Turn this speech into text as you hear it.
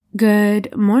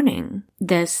Good morning.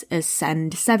 This is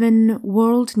Send 7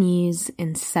 World News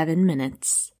in 7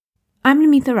 minutes. I'm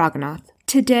Namitha Raghunath.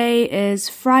 Today is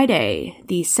Friday,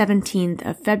 the 17th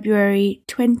of February,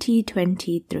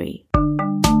 2023.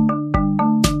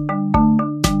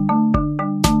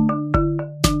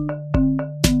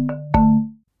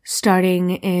 Starting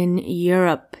in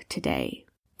Europe today.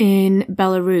 In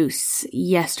Belarus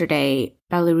yesterday,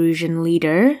 Belarusian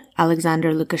leader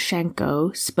Alexander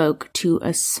Lukashenko spoke to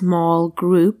a small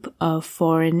group of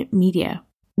foreign media.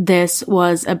 This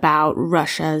was about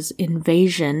Russia's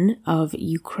invasion of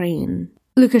Ukraine.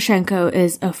 Lukashenko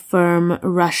is a firm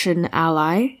Russian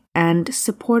ally and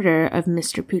supporter of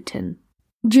Mr. Putin.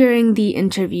 During the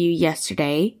interview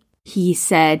yesterday, he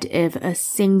said if a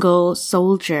single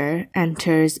soldier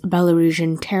enters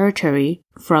Belarusian territory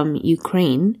from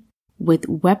Ukraine with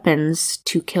weapons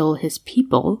to kill his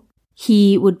people,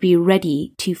 he would be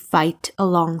ready to fight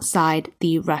alongside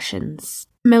the Russians.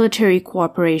 Military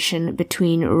cooperation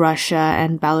between Russia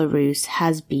and Belarus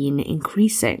has been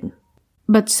increasing.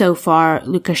 But so far,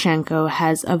 Lukashenko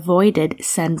has avoided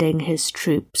sending his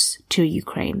troops to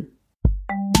Ukraine.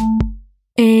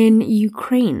 In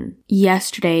Ukraine,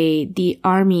 yesterday, the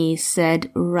army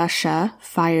said Russia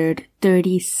fired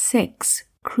 36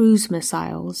 cruise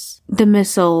missiles. The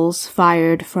missiles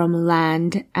fired from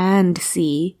land and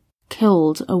sea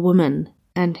killed a woman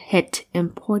and hit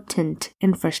important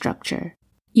infrastructure.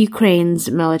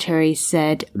 Ukraine's military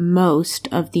said most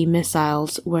of the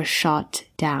missiles were shot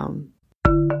down.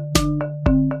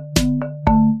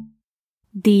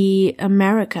 The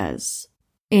Americas.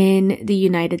 In the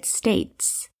United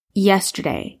States,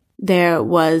 yesterday, there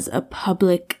was a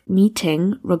public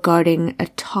meeting regarding a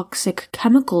toxic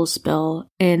chemical spill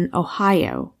in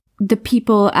Ohio. The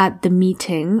people at the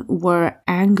meeting were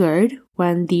angered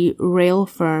when the rail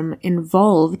firm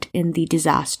involved in the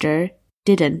disaster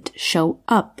didn't show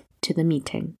up to the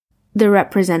meeting. The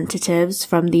representatives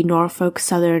from the Norfolk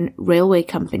Southern Railway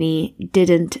Company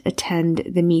didn't attend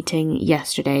the meeting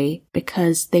yesterday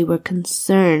because they were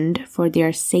concerned for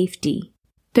their safety.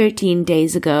 13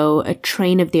 days ago, a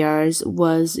train of theirs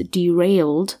was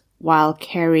derailed while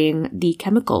carrying the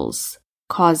chemicals,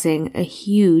 causing a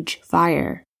huge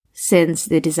fire. Since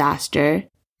the disaster,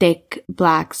 thick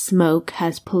black smoke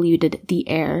has polluted the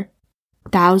air.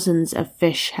 Thousands of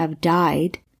fish have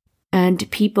died.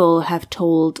 And people have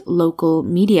told local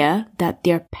media that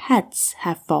their pets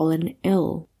have fallen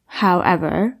ill.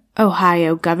 However,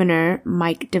 Ohio Governor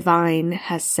Mike DeWine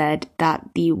has said that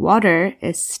the water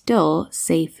is still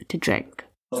safe to drink.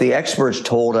 The experts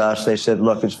told us, they said,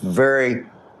 look, it's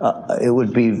it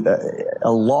would be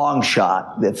a long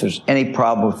shot if there's any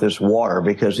problem with this water,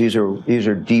 because these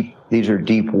are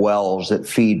deep wells that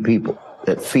feed people,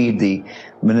 that feed the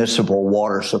municipal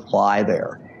water supply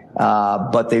there.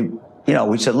 But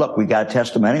we said, look, we got to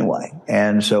test them anyway.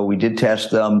 And so we did test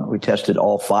them. We tested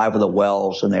all 5 of the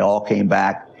wells, and they all came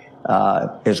back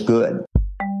as good.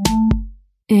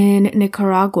 In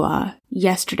Nicaragua,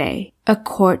 yesterday, a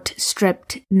court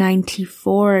stripped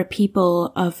 94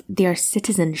 people of their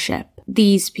citizenship.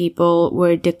 These people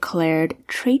were declared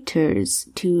traitors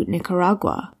to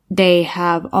Nicaragua. They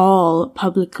have all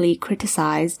publicly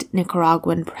criticized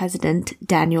Nicaraguan President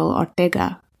Daniel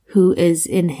Ortega, who is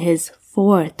in his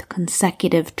 4th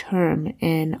consecutive term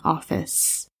in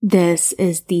office. This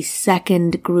is the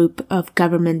second group of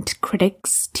government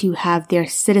critics to have their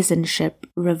citizenship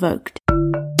revoked.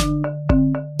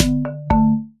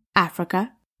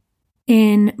 Africa.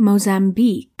 In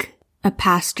Mozambique, a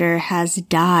pastor has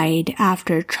died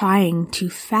after trying to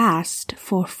fast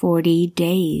for 40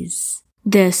 days.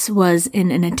 This was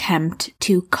in an attempt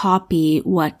to copy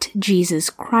what Jesus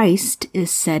Christ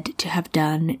is said to have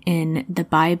done in the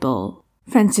Bible.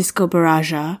 Francisco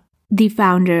Baraja, the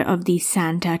founder of the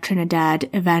Santa Trinidad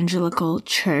Evangelical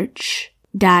Church,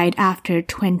 died after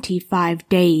 25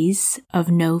 days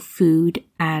of no food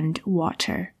and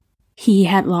water. He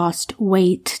had lost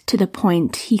weight to the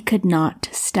point he could not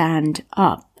stand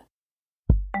up.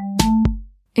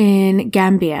 In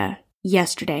Gambia,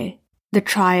 yesterday, the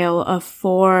trial of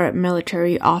 4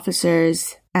 military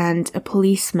officers and a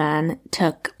policeman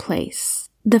took place.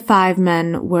 The 5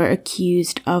 men were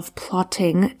accused of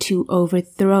plotting to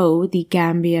overthrow the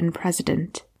Gambian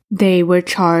president. They were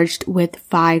charged with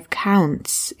 5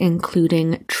 counts,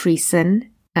 including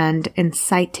treason and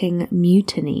inciting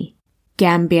mutiny.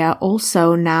 Gambia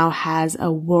also now has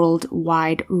a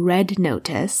worldwide red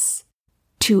notice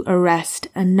to arrest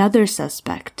another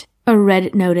suspect. A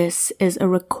red notice is a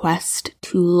request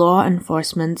to law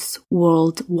enforcement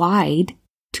worldwide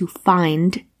to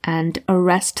find and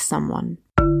arrest someone.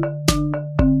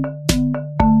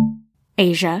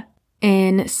 Asia.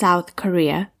 In South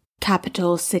Korea,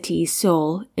 capital city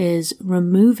Seoul is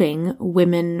removing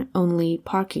women-only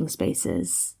parking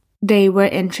spaces. They were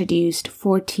introduced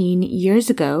 14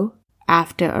 years ago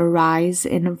after a rise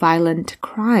in violent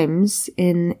crimes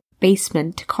in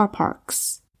basement car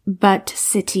parks. But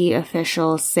city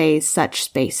officials say such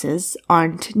spaces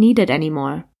aren't needed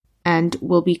anymore and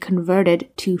will be converted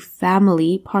to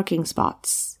family parking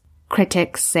spots.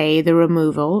 Critics say the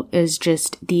removal is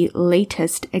just the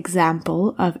latest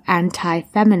example of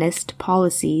anti-feminist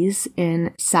policies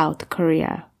in South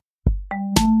Korea.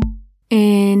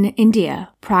 In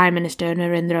India, Prime Minister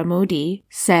Narendra Modi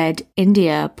said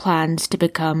India plans to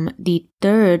become the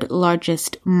third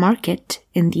largest market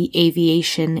in the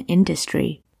aviation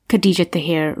industry. Khadija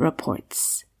Tahir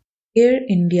reports. Air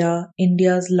India,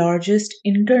 India's largest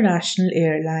international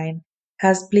airline,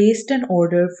 has placed an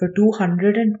order for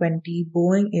 220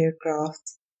 Boeing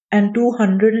aircrafts and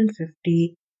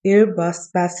 250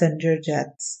 Airbus passenger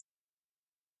jets.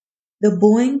 The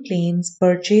Boeing planes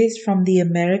purchased from the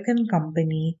American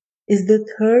company is the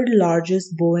third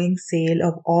largest Boeing sale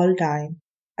of all time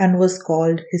and was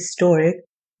called historic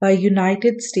by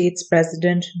United States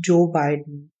President Joe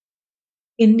Biden.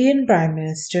 Indian Prime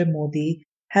Minister Modi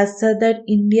has said that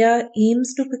India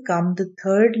aims to become the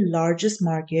third largest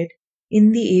market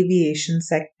in the aviation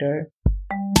sector.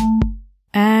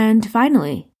 And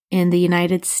finally, in the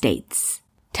United States,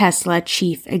 Tesla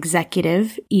chief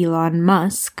executive Elon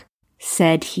Musk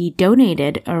said he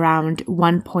donated around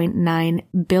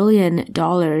 $1.9 billion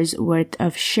worth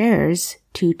of shares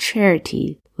to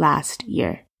charity last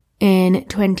year. In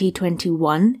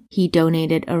 2021, he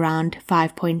donated around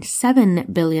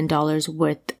 $5.7 billion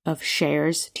worth of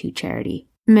shares to charity.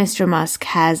 Mr. Musk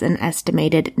has an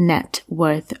estimated net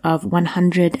worth of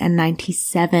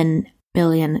 $197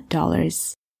 billion.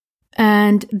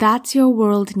 And that's your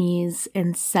world news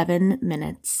in 7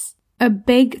 minutes. A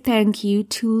big thank you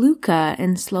to Luca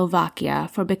in Slovakia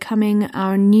for becoming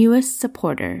our newest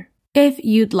supporter. If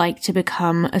you'd like to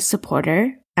become a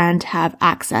supporter and have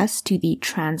access to the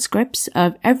transcripts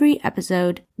of every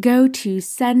episode, go to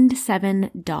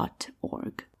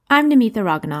send7.org. I'm Namitha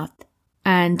Raghunath,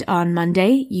 and on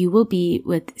Monday you will be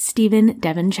with Stephen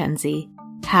DeVincenzi.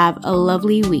 Have a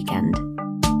lovely weekend.